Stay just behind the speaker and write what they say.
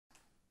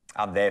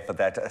I'm there for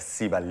that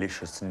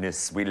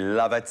Sibaliciousness. We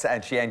love it,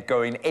 and she ain't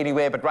going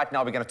anywhere. But right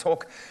now we're going to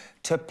talk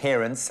to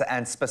parents,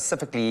 and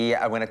specifically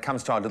when it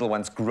comes to our little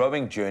ones'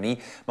 growing journey.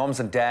 Moms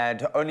and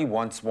dad only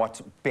wants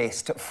what's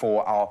best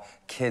for our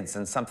kids,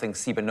 and something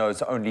Siba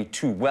knows only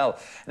too well.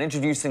 And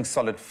introducing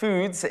solid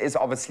foods is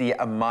obviously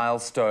a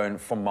milestone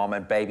for mom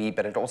and baby,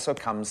 but it also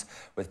comes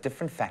with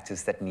different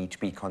factors that need to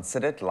be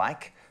considered,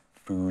 like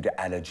food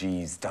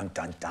allergies. Dun,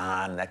 dun,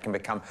 dun. That can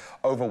become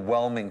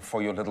overwhelming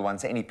for your little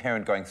ones. Any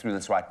parent going through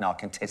this right now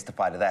can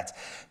testify to that.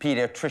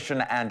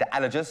 Pediatrician and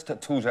allergist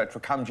Thulja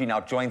Trikamjee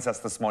now joins us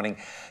this morning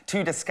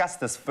to discuss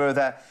this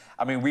further.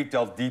 I mean, we've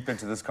delved deep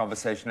into this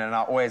conversation, and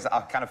I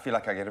kind of feel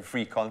like I get a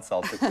free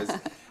consult because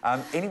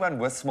anyone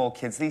with small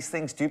kids, these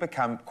things do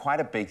become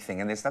quite a big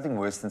thing, and there's nothing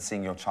worse than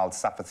seeing your child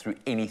suffer through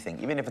anything,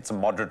 even if it's a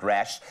moderate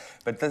rash.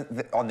 But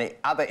on the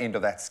other end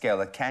of that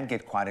scale, it can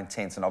get quite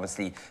intense, and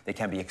obviously there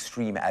can be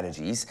extreme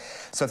allergies.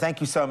 So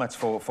thank you so much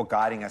for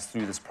guiding us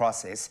through this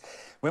process.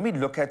 When we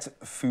look at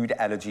food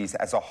allergies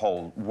as a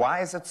whole,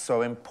 why is it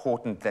so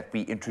important that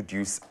we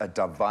introduce a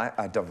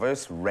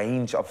diverse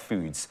range of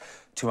foods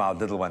to our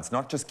little ones?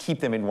 Not just keep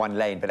them in one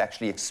lane, but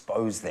actually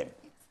expose them.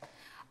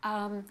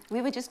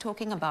 We were just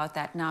talking about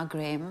that now,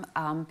 Graham,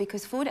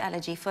 because food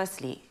allergy,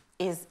 firstly,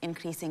 is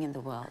increasing in the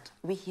world.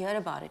 We hear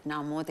about it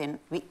now more than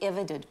we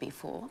ever did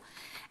before.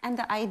 And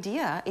the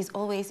idea is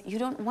always, you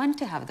don't want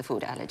to have the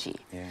food allergy.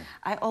 Yeah.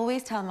 I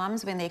always tell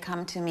mums when they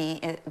come to me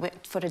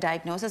for a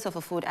diagnosis of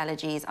a food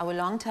allergy, our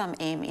long-term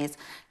aim is,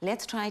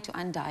 let's try to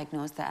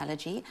undiagnose the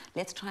allergy.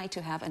 Let's try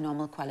to have a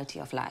normal quality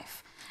of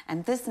life.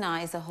 And this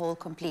now is a whole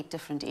complete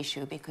different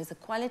issue, because the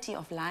quality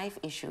of life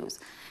issues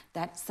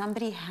that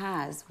somebody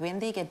has when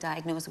they get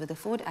diagnosed with a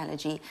food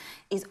allergy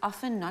is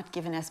often not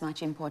given as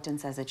much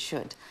importance as it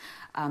should.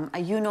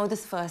 You know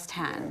this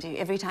firsthand.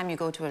 Every time you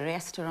go to a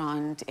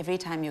restaurant, every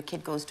time your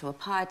kid goes to a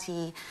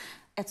party,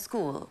 at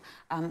school,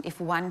 if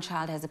one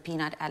child has a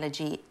peanut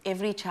allergy,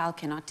 every child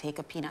cannot take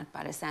a peanut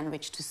butter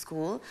sandwich to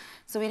school.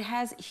 So it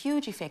has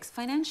huge effects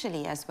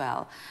financially as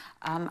well.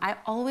 I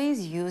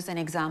always use an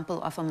example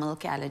of a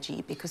milk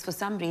allergy because for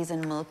some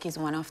reason milk is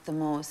one of the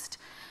most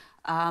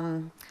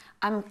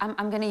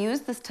I'm going to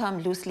use this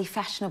term loosely,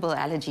 fashionable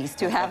allergies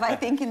to have, I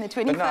think, in the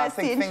 21st but no, I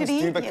think century.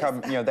 Things do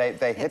become, you know,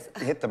 they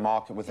hit the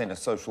market within a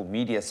social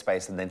media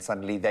space, and then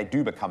suddenly they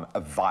do become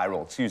a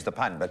viral, excuse the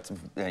pun, but,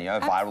 you know, a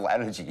viral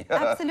allergy.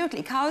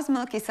 Absolutely. Cow's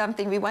milk is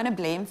something we want to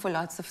blame for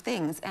lots of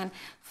things. And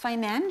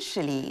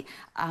financially,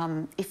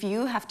 if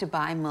you have to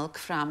buy milk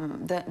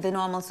from the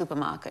normal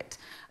supermarket,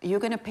 you're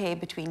going to pay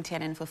between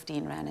 10 and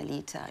 15 Rand a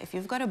litre. If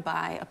you've got to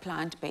buy a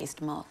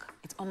plant-based milk,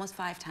 it's almost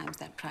 5 times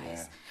that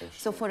price. Yeah,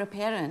 so for a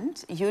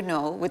parent, you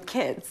know, with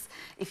kids,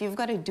 if you've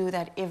got to do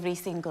that every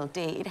single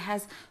day, it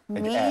has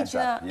it adds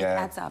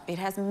up. It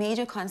has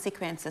major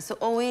consequences. So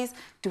always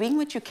doing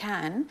what you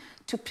can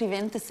to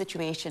prevent the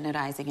situation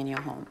arising in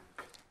your home.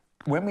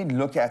 When we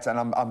look at,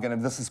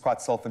 and this is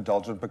quite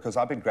self-indulgent because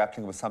I've been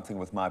grappling with something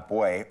with my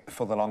boy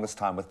for the longest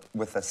time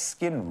with a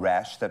skin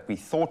rash that we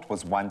thought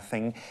was one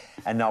thing,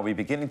 and now we're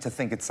beginning to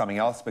think it's something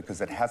else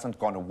because it hasn't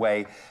gone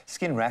away.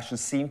 Skin rashes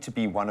seem to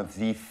be one of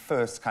the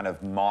first kind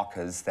of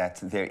markers that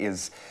there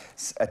is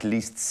at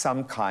least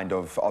some kind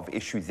of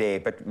issue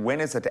there. But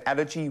when is it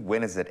allergy?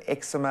 When is it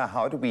eczema?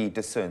 How do we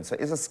discern? So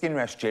is a skin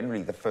rash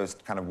generally the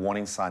first kind of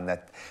warning sign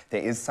that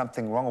there is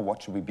something wrong, or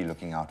what should we be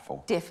looking out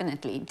for?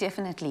 Definitely,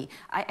 definitely.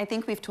 I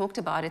think we've talked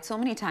about it so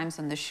many times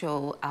on the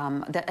show,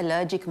 the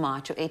allergic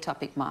march or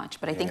atopic march,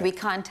 but I think we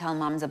can't tell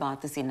mums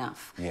about this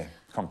enough. Yeah,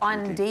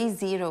 completely. On day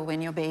 0,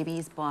 when your baby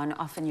is born,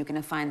 often you're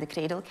going to find the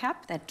cradle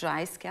cap, that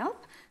dry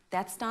scalp.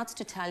 That starts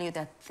to tell you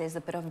that there's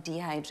a bit of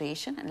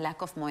dehydration and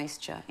lack of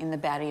moisture in the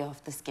barrier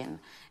of the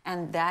skin.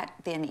 And that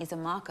then is a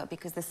marker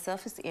because the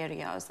surface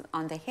area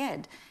on the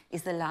head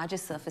is the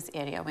largest surface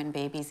area when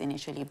baby is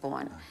initially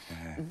born.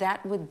 Okay.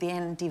 That would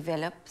then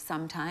develop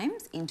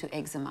sometimes into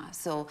eczema.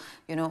 So,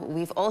 you know,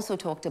 we've also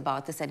talked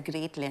about this at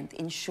great length,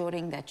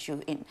 ensuring that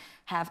you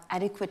have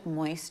adequate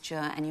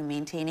moisture and you're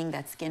maintaining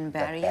that skin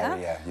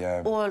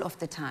barrier all of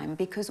the time.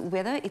 Because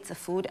whether it's a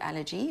food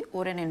allergy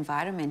or an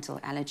environmental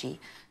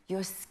allergy,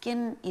 your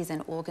skin is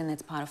an organ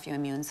that's part of your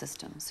immune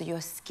system. So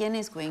your skin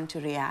is going to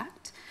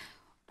react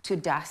to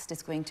dust,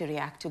 it's going to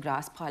react to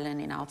grass pollen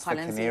in our pollen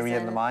season. It's the canary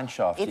in the mine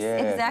shaft.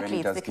 Exactly,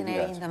 it really it's the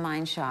canary in the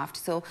mine shaft.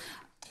 So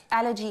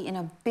allergy in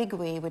a big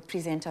way would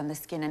present on the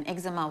skin, and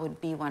eczema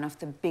would be one of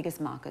the biggest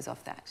markers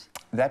of that.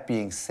 That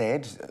being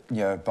said,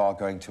 you know, bar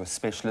going to a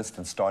specialist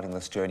and starting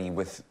this journey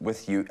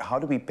with you, how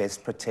do we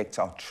best protect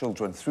our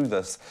children through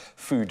this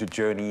food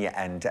journey,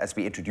 and as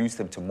we introduce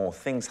them to more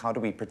things, how do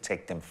we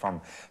protect them from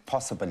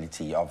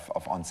possibility of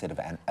onset of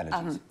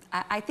allergies?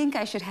 I think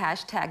I should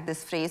hashtag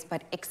this phrase,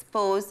 but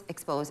expose,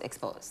 expose,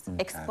 expose.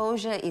 Okay.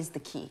 Exposure is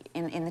the key.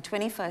 In the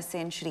 21st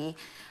century,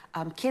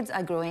 kids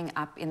are growing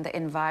up in the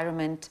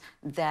environment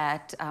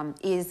that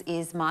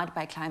is marred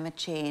by climate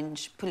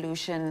change,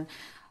 pollution,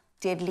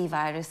 deadly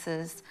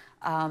viruses.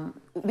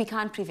 We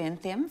can't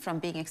prevent them from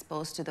being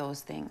exposed to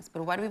those things.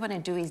 But what we want to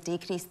do is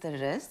decrease the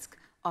risk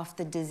of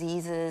the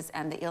diseases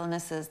and the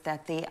illnesses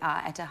that they are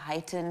at a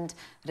heightened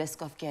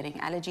risk of getting,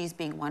 allergies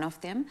being one of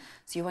them.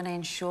 So you want to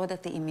ensure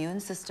that the immune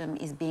system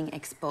is being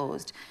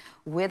exposed,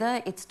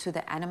 whether it's to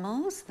the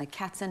animals, the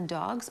cats and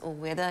dogs, or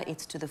whether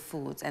it's to the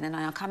foods. And then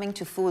now coming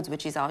to foods,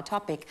 which is our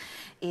topic,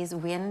 is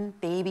when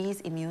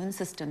babies' immune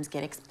systems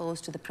get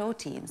exposed to the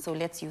protein. So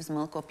let's use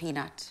milk or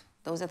peanut.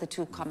 Those are the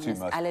two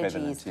commonest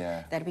allergies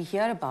that we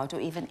hear about, or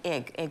even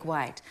egg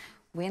white.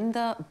 When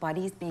the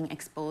body is being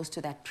exposed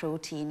to that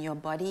protein, your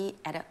body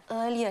at an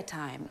earlier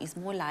time is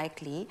more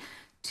likely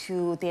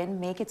to then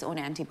make its own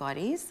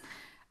antibodies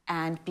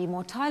and be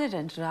more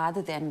tolerant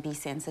rather than be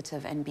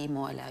sensitive and be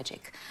more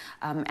allergic.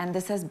 And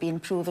this has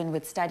been proven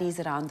with studies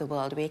around the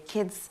world where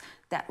kids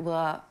that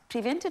were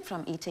prevented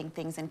from eating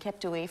things and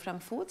kept away from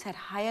foods had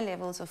higher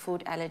levels of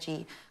food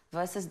allergy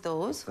versus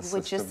those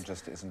who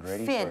just isn't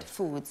ready fed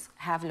foods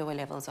have lower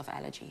levels of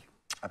allergy.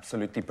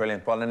 Absolutely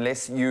brilliant. Well,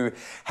 unless you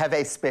have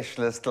a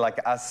specialist like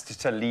us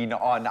to lean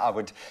on, I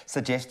would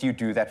suggest you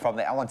do that from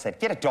the onset.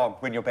 Get a dog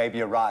when your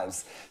baby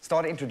arrives.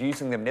 Start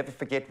introducing them. Never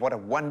forget what a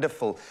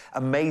wonderful,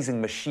 amazing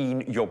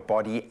machine your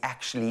body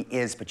actually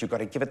is, but you've got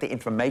to give it the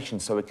information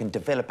so it can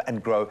develop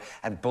and grow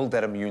and build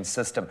that immune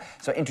system.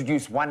 So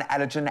introduce one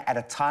allergen at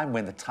a time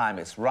when the time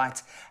is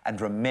right. And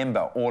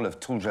remember all of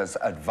Thulja's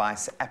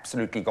advice,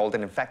 absolutely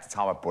golden. In fact, it's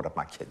how I brought up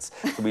my kids.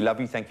 So we love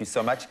you. Thank you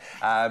so much.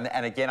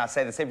 And again, I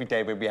say this every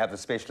day when we have the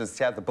specialists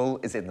here. The bill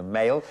is in the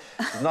mail.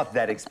 It's not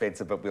that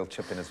expensive, but we'll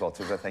chip in as well.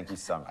 Thulja, thank you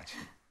so much.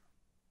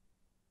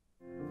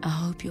 I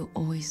hope you'll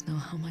always know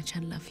how much I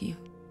love you.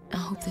 I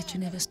hope that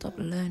you never stop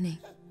learning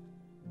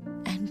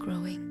and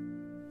growing.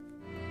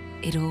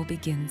 It all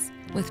begins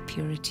with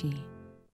purity.